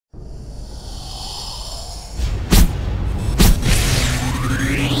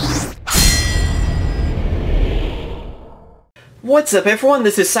What's up everyone,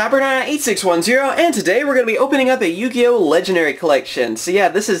 this is CyberKnight 8610 and today we're going to be opening up a Yu-Gi-Oh! Legendary Collection. So yeah,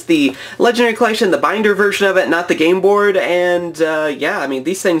 this is the Legendary Collection, the binder version of it, not the game board, and yeah, I mean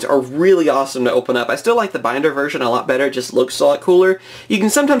these things are really awesome to open up. I still like the binder version a lot better, it just looks a lot cooler. You can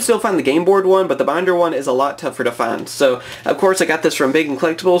sometimes still find the game board one, but the binder one is a lot tougher to find. So of course I got this from Big and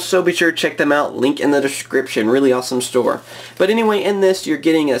Collectibles, so be sure to check them out, link in the description, really awesome store. But anyway, in this you're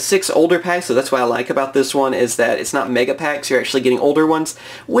getting 6 older packs, so that's what I like about this one, is that it's not mega packs, you're actually getting older ones,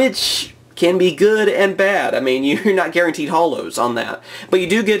 which can be good and bad. I mean, you're not guaranteed holos on that. But you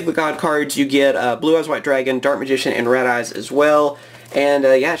do get the God cards, you get Blue Eyes White Dragon, Dark Magician, and Red Eyes as well. And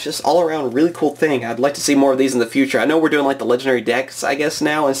yeah, it's just all around a really cool thing. I'd like to see more of these in the future. I know we're doing like the legendary decks, I guess,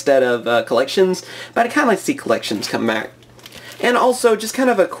 now instead of collections, but I kind of like to see collections come back. And also, just kind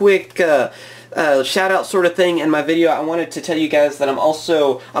of a quick shout out sort of thing in my video, I wanted to tell you guys that I'm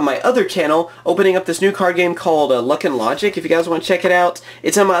also on my other channel opening up this new card game called Luck and Logic. If you guys want to check it out,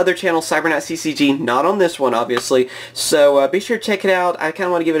 it's on my other channel, CyberKnight CCG, not on this one obviously, so be sure to check it out. I kind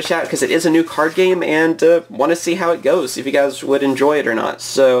of want to give it a shout because it is a new card game and want to see how it goes, if you guys would enjoy it or not.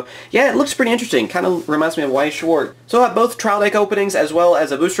 So yeah, it looks pretty interesting, kind of reminds me of Weiss Schwartz. So I have both trial deck openings as well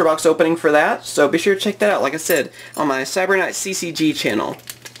as a booster box opening for that, so be sure to check that out, like I said, on my CyberKnight CCG channel.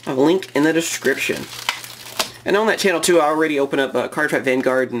 I have a link in the description. And on that channel too, I already opened up Cardfight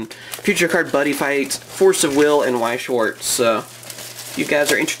Vanguard and Future Card Buddy Fight, Force of Will, and Weiss Schwartz. So if you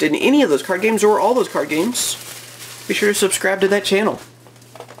guys are interested in any of those card games or all those card games, be sure to subscribe to that channel.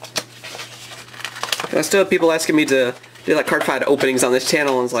 And I still have people asking me to do like Cardfight openings on this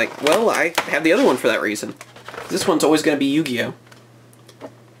channel, and it's like, well, I have the other one for that reason. This one's always going to be Yu-Gi-Oh!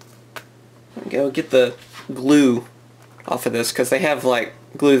 Go get the glue off of this, because they have like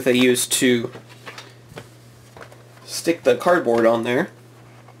glue that they use to stick the cardboard on there.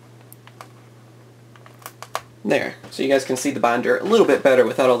 There, so you guys can see the binder a little bit better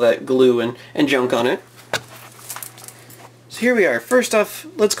without all that glue and junk on it. So here we are. First off,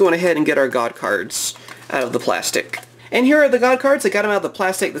 let's go on ahead and get our God cards out of the plastic. And here are the God cards. I got them out of the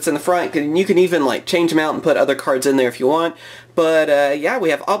plastic that's in the front, and you can even like change them out and put other cards in there if you want. But yeah, we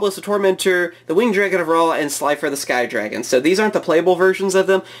have Obelisk the Tormentor, the Winged Dragon of Ra, and Slifer the Sky Dragon. So these aren't the playable versions of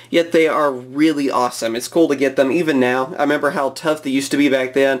them, yet they are really awesome. It's cool to get them even now. I remember how tough they used to be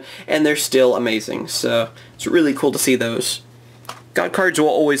back then, and they're still amazing. So it's really cool to see those. God cards will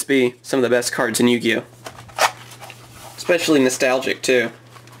always be some of the best cards in Yu-Gi-Oh! Especially nostalgic too.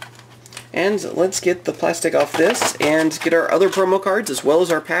 And let's get the plastic off this and get our other promo cards as well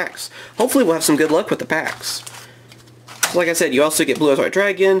as our packs. Hopefully we'll have some good luck with the packs. So like I said, you also get Blue Eyes White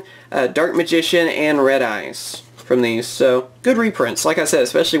Dragon, Dark Magician, and Red Eyes from these. So good reprints, like I said,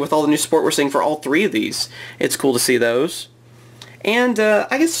 especially with all the new support we're seeing for all 3 of these. It's cool to see those. And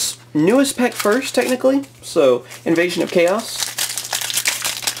I guess newest pack first, technically. So Invasion of Chaos.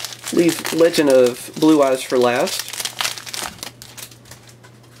 Leave Legend of Blue Eyes for last.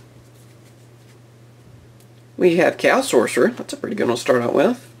 We have Chaos Sorcerer, that's a pretty good one to start out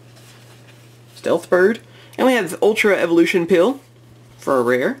with. Stealth Bird. And we have Ultra Evolution Pill for a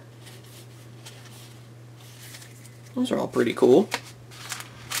rare. Those are all pretty cool.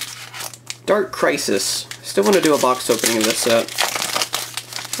 Dark Crisis. Still want to do a box opening of this set.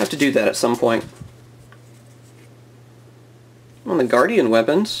 Have to do that at some point. On the Guardian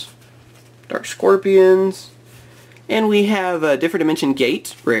Weapons. Dark Scorpions. And we have Different Dimension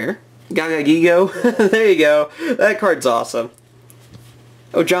Gate, rare. Yugioh. There you go. That card's awesome.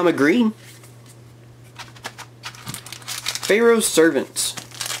 Ojama Green. Pharaoh's Servant.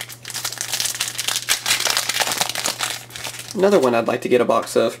 Another one I'd like to get a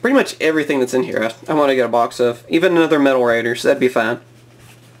box of. Pretty much everything that's in here I want to get a box of. Even another Metal Raiders. That'd be fine.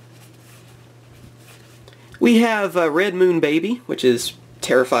 We have Red Moon Baby, which is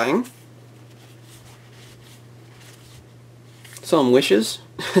terrifying. Some Wishes.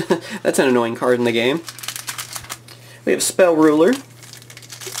 That's an annoying card in the game. We have Spell Ruler.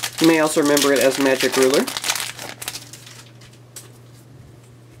 You may also remember it as Magic Ruler.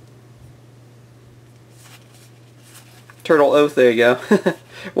 Turtle Oath, there you go.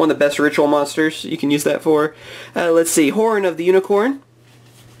 One of the best ritual monsters you can use that for. Let's see, Horn of the Unicorn.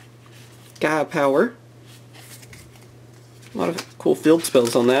 Gaia Power. A lot of cool field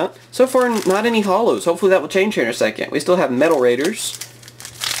spells on that. So far, not any holos. Hopefully that will change here in a second. We still have Metal Raiders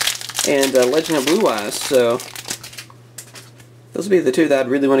and Legend of Blue Eyes, so those will be the 2 that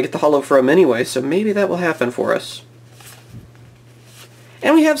I'd really want to get the holo from anyway, so maybe that will happen for us.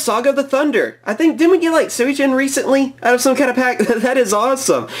 And we have Saga of the Thunder. I think, didn't we get like Suijin recently out of some kind of pack? That is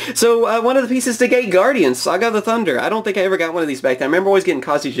awesome. So one of the pieces to Gate Guardians, Saga of the Thunder. I don't think I ever got one of these back then. I remember always getting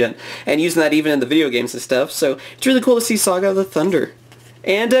Kazujin and using that even in the video games and stuff. So it's really cool to see Saga of the Thunder.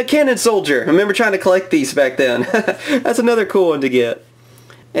 And Cannon Soldier. I remember trying to collect these back then. That's another cool one to get.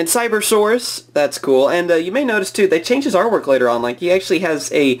 And Cybersaurus. That's cool. And you may notice too, they changed his artwork later on. Like he actually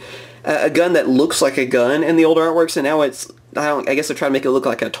has a gun that looks like a gun in the older artworks, and now it's, I guess they're trying to make it look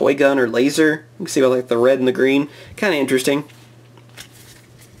like a toy gun or laser. You can see like the red and the green. Kind of interesting.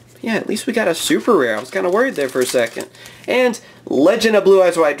 Yeah, at least we got a super rare. I was kind of worried there for a second. And Legend of Blue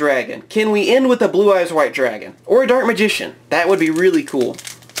Eyes White Dragon. Can we end with a Blue Eyes White Dragon? Or a Dark Magician? That would be really cool.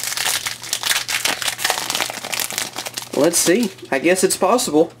 Let's see. I guess it's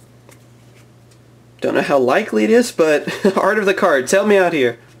possible. Don't know how likely it is, but art of the cards. Help me out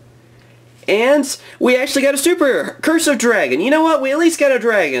here. And we actually got a super Curse of Dragon. You know what? We at least got a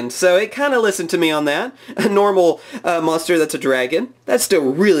dragon, so it kind of listened to me on that. A normal monster that's a dragon. That's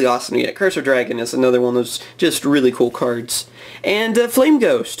still really awesome to get. Curse of Dragon is another one of those just really cool cards. And Flame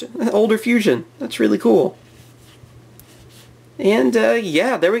Ghost, older fusion. That's really cool. And,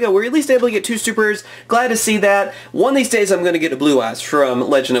 yeah, there we go. We're at least able to get 2 supers. Glad to see that. One of these days I'm going to get a Blue Eyes from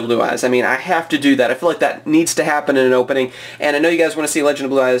Legend of Blue Eyes. I mean, I have to do that. I feel like that needs to happen in an opening. And I know you guys want to see Legend of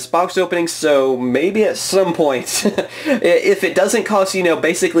Blue Eyes box openings, so maybe at some point, if it doesn't cost, you know,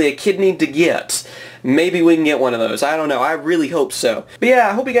 basically a kidney to get, maybe we can get one of those. I don't know. I really hope so. But yeah,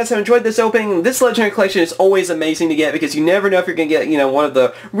 I hope you guys have enjoyed this opening. This Legendary Collection is always amazing to get because you never know if you're going to get, you know, one of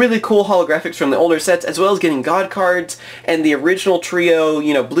the really cool holographics from the older sets, as well as getting God cards and the original trio,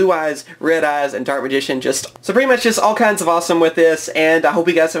 you know, Blue Eyes, Red Eyes, and Dark Magician. So pretty much just all kinds of awesome with this, and I hope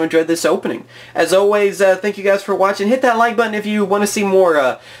you guys have enjoyed this opening. As always, thank you guys for watching. Hit that like button if you want to see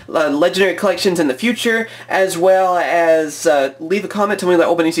more Legendary Collections in the future, as well as leave a comment, tell me what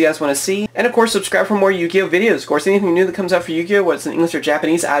openings you guys want to see, and of course subscribe for more Yu-Gi-Oh videos. Of course, anything new that comes out for Yu-Gi-Oh, whether it's in English or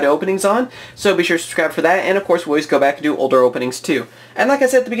Japanese, I add openings on, so be sure to subscribe for that, and of course we always go back and do older openings too. And like I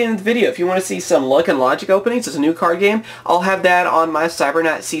said at the beginning of the video, if you want to see some Luck and Logic openings, it's a new card game, I'll have that on my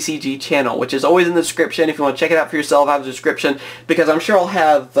CyberKnight CCG channel, which is always in the description. If you want to check it out for yourself, I have a description, because I'm sure I'll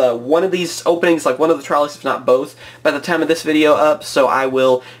have one of these openings, like one of the trials, if not both, by the time of this video up, so I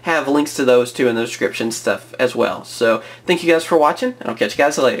will have links to those too in the description stuff as well. So thank you guys for watching, and I'll catch you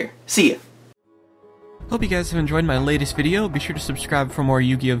guys later. See ya! Hope you guys have enjoyed my latest video. Be sure to subscribe for more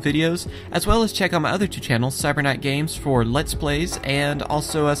Yu-Gi-Oh videos, as well as check out my other 2 channels, CyberKnight Games for Let's Plays, and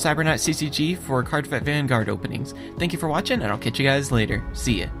also CyberKnight CCG for Cardfight Vanguard openings. Thank you for watching, and I'll catch you guys later.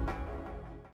 See ya!